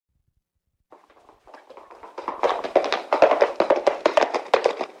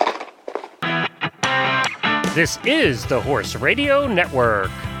This is the Horse Radio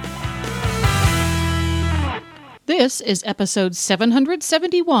Network. This is episode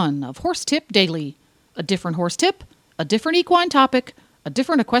 771 of Horse Tip Daily. A different horse tip, a different equine topic, a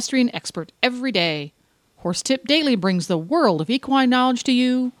different equestrian expert every day. Horse Tip Daily brings the world of equine knowledge to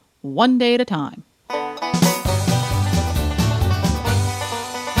you, one day at a time.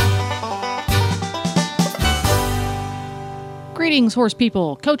 Greetings, horse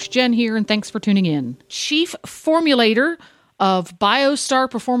people. Coach Jen here, and thanks for tuning in. Chief Formulator of BioStar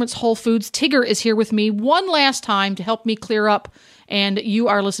Performance Whole Foods, Tigger, is here with me one last time to help me clear up, and you,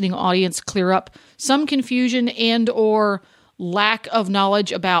 our listening audience, clear up some confusion and or lack of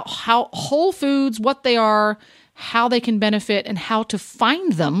knowledge about how whole foods, what they are, how they can benefit, and how to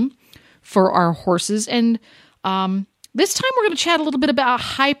find them for our horses. And this time we're going to chat a little bit about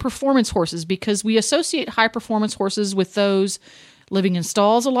high-performance horses, because we associate high-performance horses with those living in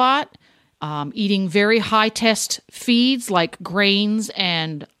stalls a lot, eating very high-test feeds like grains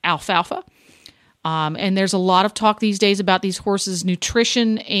and alfalfa. And there's a lot of talk these days about these horses'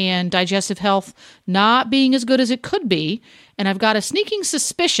 nutrition and digestive health not being as good as it could be. And I've got a sneaking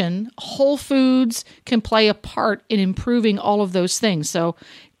suspicion whole foods can play a part in improving all of those things. So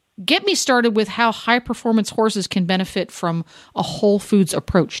get me started with how high-performance horses can benefit from a whole foods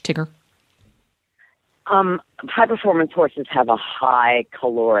approach, Tigger. High-performance horses have a high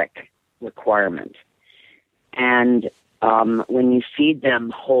caloric requirement. And when you feed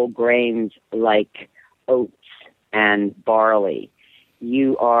them whole grains like oats and barley,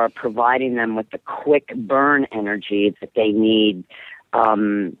 you are providing them with the quick burn energy that they need,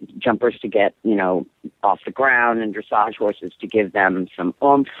 jumpers to get, off the ground and dressage horses to give them some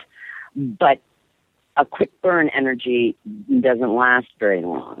oomph. But a quick burn energy doesn't last very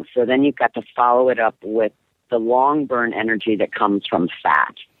long. So then you've got to follow it up with the long burn energy that comes from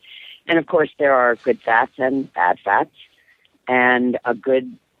fat. And of course, there are good fats and bad fats. And a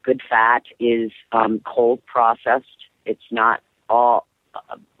good fat is cold processed. It's not all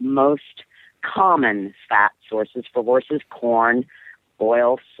most common fat sources for horses. Corn,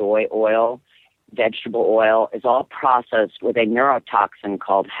 oil, soy oil, vegetable oil is all processed with a neurotoxin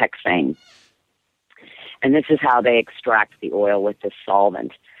called hexane. And this is how they extract the oil with this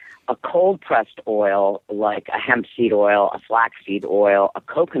solvent. A cold-pressed oil, like a hemp seed oil, a flaxseed oil, a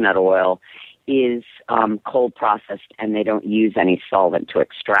coconut oil, is cold processed, and they don't use any solvent to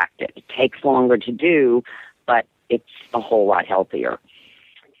extract it. It takes longer to do, but it's a whole lot healthier.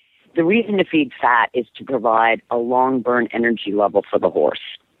 The reason to feed fat is to provide a long burn energy level for the horse.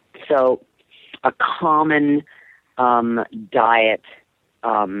 So a common diet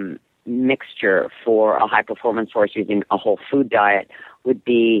mixture for a high-performance horse using a whole food diet would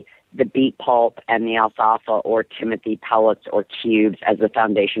be the beet pulp and the alfalfa or timothy pellets or cubes as the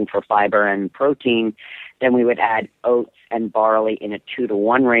foundation for fiber and protein. Then we would add oats and barley in a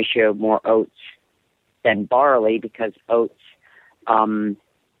 2-to-1 ratio, more oats than barley, because oats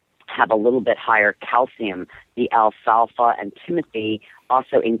have a little bit higher calcium. The alfalfa and timothy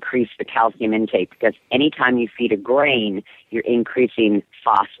also increase the calcium intake, because anytime you feed a grain, you're increasing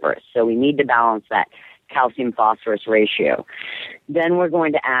phosphorus. So we need to balance that calcium-phosphorus ratio. Then we're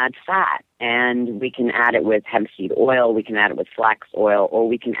going to add fat, and we can add it with hemp seed oil, we can add it with flax oil, or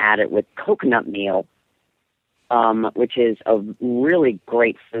we can add it with coconut meal, which is a really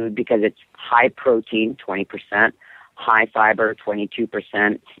great food because it's high protein, 20%, high fiber,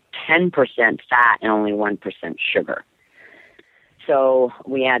 22%, 10% fat, and only 1% sugar. So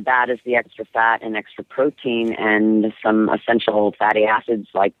we add that as the extra fat and extra protein and some essential fatty acids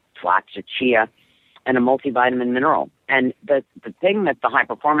like flax or chia, and a multivitamin mineral. And the thing that the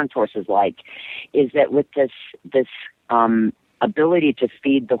high-performance horses like is that with this ability to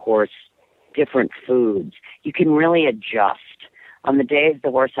feed the horse different foods, you can really adjust. On the days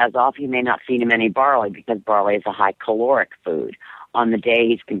the horse has off, you may not feed him any barley because barley is a high-caloric food. On the day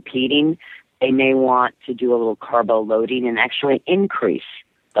he's competing, they may want to do a little carbo loading and actually increase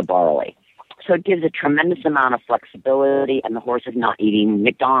the barley. So it gives a tremendous amount of flexibility, and the horse is not eating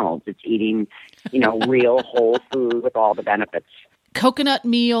McDonald's. It's eating, real whole food with all the benefits. Coconut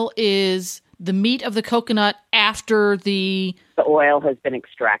meal is the meat of the coconut after the oil has been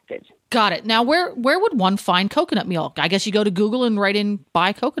extracted. Got it. Now, where would one find coconut meal? I guess you go to Google and write in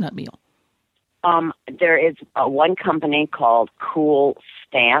buy coconut meal. There is one company called Cool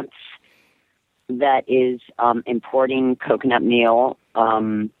Stance that is importing coconut meal.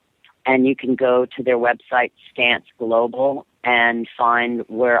 And you can go to their website, Stance Global, and find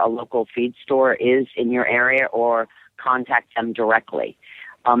where a local feed store is in your area, or contact them directly.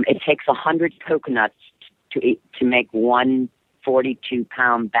 It takes 100 coconuts to make one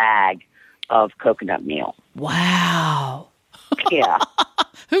 42-pound bag of coconut meal. Wow. Yeah.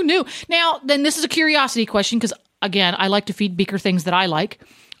 Who knew? Now, then this is a curiosity question because, again, I like to feed Beaker things that I like.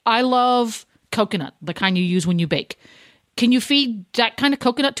 I love coconut, the kind you use when you bake. Can you feed that kind of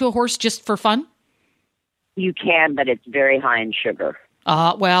coconut to a horse just for fun? You can, but it's very high in sugar.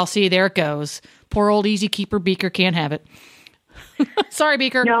 Well, see, there it goes. Poor old Easy Keeper Beaker can't have it. Sorry,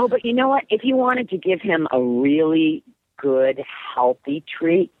 Beaker. No, but you know what? If you wanted to give him a really good, healthy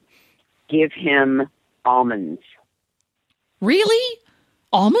treat, give him almonds. Really?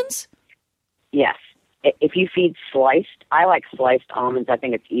 Almonds? Yes. If you feed sliced, I like sliced almonds. I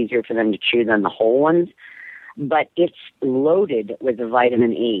think it's easier for them to chew than the whole ones. But it's loaded with the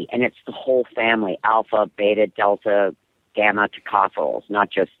vitamin E, and it's the whole family, alpha, beta, delta, gamma tocopherols, not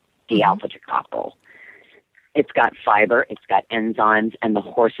just D-alpha tocopherol. It's got fiber, it's got enzymes, and the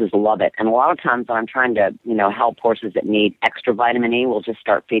horses love it. And a lot of times when I'm trying to, help horses that need extra vitamin E, we'll just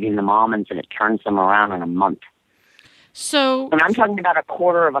start feeding them almonds, and it turns them around in a month. So, and I'm talking about a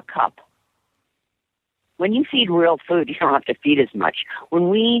quarter of a cup. When you feed real food, you don't have to feed as much. When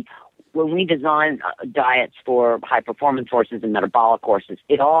we design diets for high-performance horses and metabolic horses,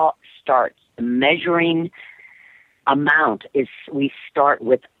 it all starts. The measuring amount is we start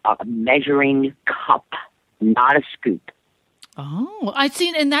with a measuring cup, not a scoop. Oh, I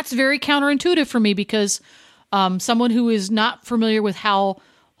see. And that's very counterintuitive for me because someone who is not familiar with how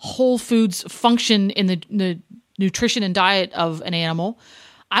whole foods function in the nutrition and diet of an animal,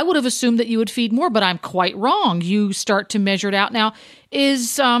 I would have assumed that you would feed more, but I'm quite wrong. You start to measure it out. Now,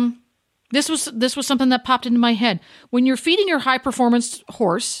 is this was something that popped into my head. When you're feeding your high-performance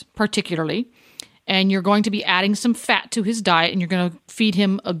horse, particularly, and you're going to be adding some fat to his diet and you're going to feed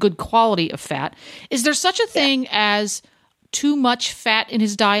him a good quality of fat, is there such a thing as too much fat in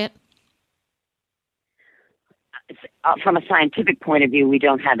his diet? From a scientific point of view, we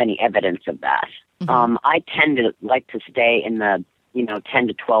don't have any evidence of that. Mm-hmm. I tend to like to stay in the 10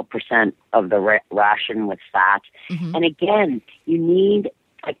 to 12% of the ration with fat. Mm-hmm. And again, you need,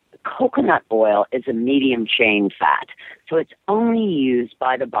 coconut oil is a medium chain fat. So it's only used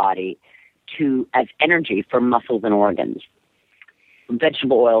by the body as energy for muscles and organs.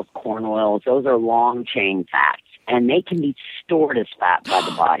 Vegetable oils, corn oils, those are long chain fats. And they can be stored as fat by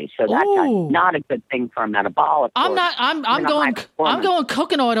the body. So that's not a good thing for a metabolic. I'm going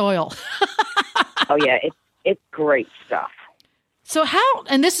coconut oil. Oh yeah, it's great stuff. So how,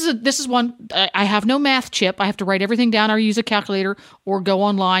 and this is one, I have no math chip. I have to write everything down or use a calculator or go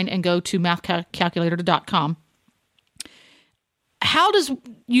online and go to mathcalculator.com. How does,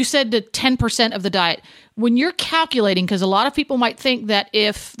 you said the 10% of the diet, when you're calculating, because a lot of people might think that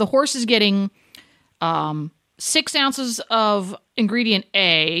if the horse is getting 6 ounces of ingredient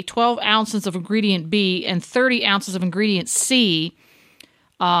A, 12 ounces of ingredient B, and 30 ounces of ingredient C,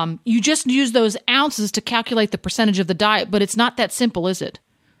 you just use those ounces to calculate the percentage of the diet, but it's not that simple, is it?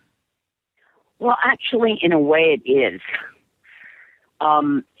 Well, actually, in a way it is.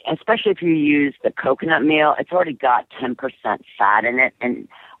 Especially if you use the coconut meal, it's already got 10% fat in it, and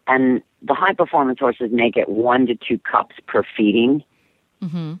the high-performance horses may get 1 to 2 cups per feeding.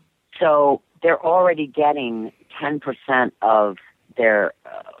 Mm-hmm. So they're already getting 10% of their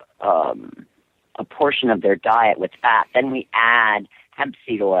a portion of their diet with fat. Then we add hemp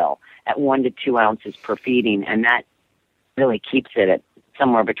seed oil at 1 to 2 ounces per feeding, and that really keeps it at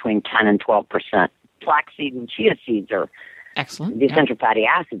somewhere between 10 and 12%. Flaxseed and chia seeds are excellent. The essential fatty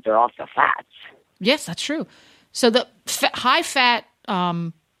acids are also fats. Yes, that's true. So the high-fat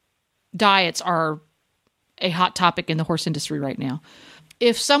diets are a hot topic in the horse industry right now.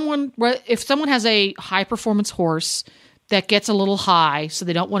 If someone has a high-performance horse that gets a little high, so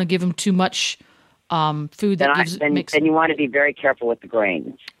they don't want to give him too much food then you want to be very careful with the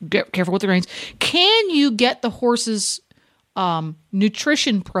grains. Careful with the grains. Can you get the horse's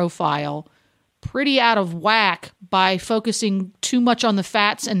nutrition profile pretty out of whack by focusing too much on the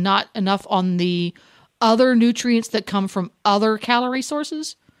fats and not enough on the other nutrients that come from other calorie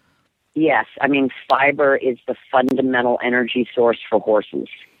sources? Yes. I mean, fiber is the fundamental energy source for horses.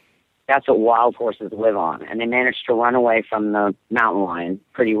 That's what wild horses live on. And they manage to run away from the mountain lion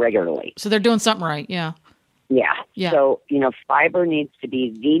pretty regularly. So they're doing something right, yeah. Yeah. So, fiber needs to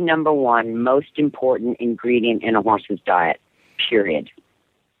be the number one most important ingredient in a horse's diet, period.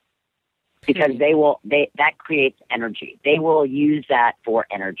 Because that creates energy. They will use that for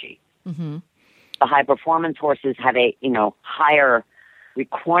energy. Mm-hmm. The high-performance horses have a, higher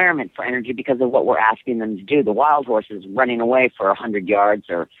requirement for energy because of what we're asking them to do. The wild horses running away for 100 yards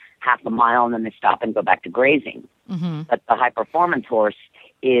or half a mile, and then they stop and go back to grazing. Mm-hmm. But the high-performance horse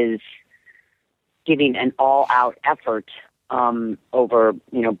is giving an all-out effort over,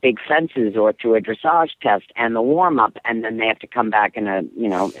 big fences or through a dressage test and the warm up, and then they have to come back in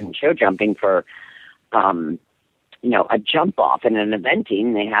show jumping for, a jump off and an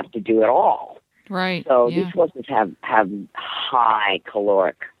eventing. They have to do it all. Right. So these horses have high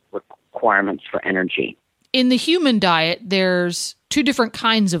caloric requirements for energy. In the human diet, there's two different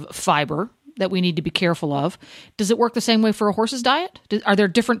kinds of fiber that we need to be careful of. Does it work the same way for a horse's diet? Are there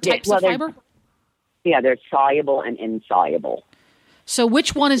different types of fiber? Yeah, they're soluble and insoluble. So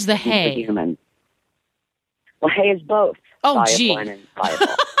which one is the hay? Human. Well, hay is both. Oh, soluble and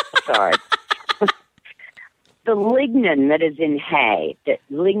insoluble. Sorry. The lignin that is in hay,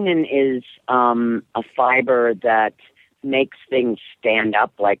 lignin is a fiber that makes things stand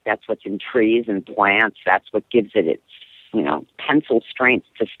up, like that's what's in trees and plants. That's what gives it its, pencil strength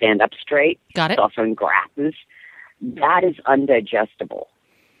to stand up straight. Got it. It's also in grasses. That is undigestible,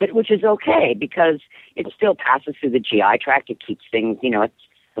 but which is okay because it still passes through the GI tract. It keeps things,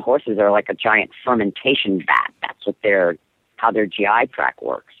 the horses are like a giant fermentation vat. That's what how their GI tract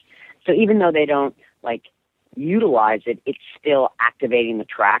works. So even though they don't utilize it, it's still activating the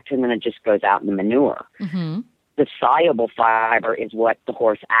tract, and then it just goes out in the manure. Mm-hmm. The soluble fiber is what the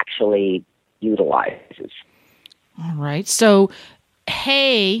horse actually utilizes. All right. So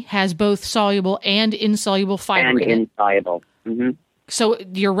hay has both soluble and insoluble fiber And in it. insoluble. Mm-hmm. So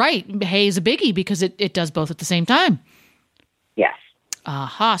you're right. Hay is a biggie because it does both at the same time. Yes.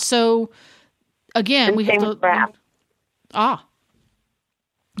 Aha. So again, And we same have with grass.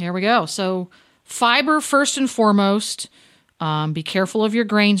 There we go. So fiber first and foremost. Be careful of your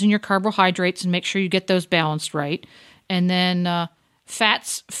grains and your carbohydrates and make sure you get those balanced right. And then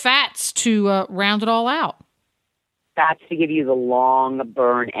fats to round it all out. Fats to give you the long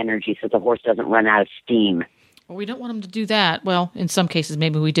burn energy so the horse doesn't run out of steam. Well, we don't want them to do that. Well, in some cases,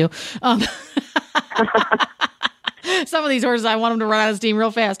 maybe we do. Some of these horses, I want them to run out of steam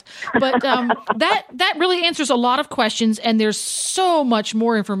real fast. But that really answers a lot of questions, and there's so much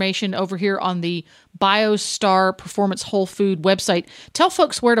more information over here on the BioStar Performance Whole Food website. Tell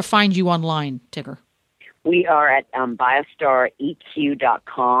folks where to find you online, Tigger. We are at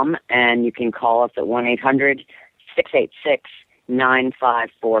biostareq.com, and you can call us at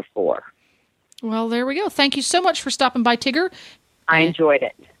 1-800-686-9544. Well, there we go. Thank you so much for stopping by, Tigger. I enjoyed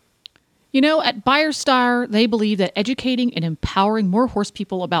it. At BioStar, they believe that educating and empowering more horse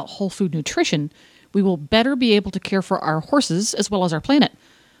people about whole food nutrition, we will better be able to care for our horses as well as our planet.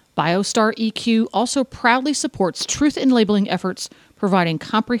 BioStar EQ also proudly supports truth in labeling efforts, providing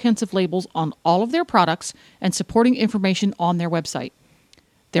comprehensive labels on all of their products and supporting information on their website.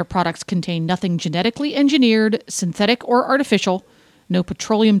 Their products contain nothing genetically engineered, synthetic, or artificial, no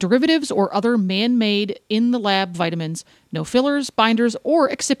petroleum derivatives or other man-made in-the-lab vitamins, no fillers, binders, or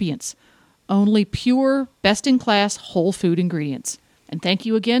excipients. Only pure, best-in-class whole food ingredients. And thank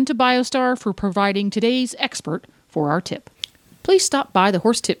you again to BioStar for providing today's expert for our tip. Please stop by the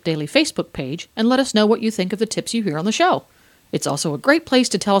Horse Tip Daily Facebook page and let us know what you think of the tips you hear on the show. It's also a great place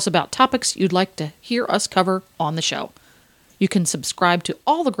to tell us about topics you'd like to hear us cover on the show. You can subscribe to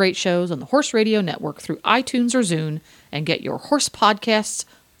all the great shows on the Horse Radio Network through iTunes or Zune and get your horse podcasts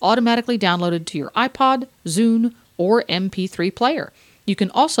automatically downloaded to your iPod, Zune, or MP3 player. You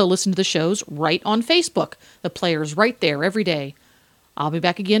can also listen to the shows right on Facebook. The player's right there every day. I'll be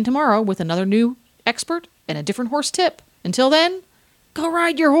back again tomorrow with another new expert and a different horse tip. Until then, go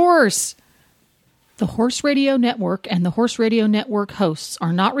ride your horse! The Horse Radio Network and the Horse Radio Network hosts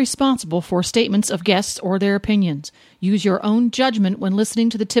are not responsible for statements of guests or their opinions. Use your own judgment when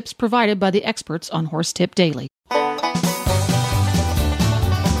listening to the tips provided by the experts on Horse Tip Daily.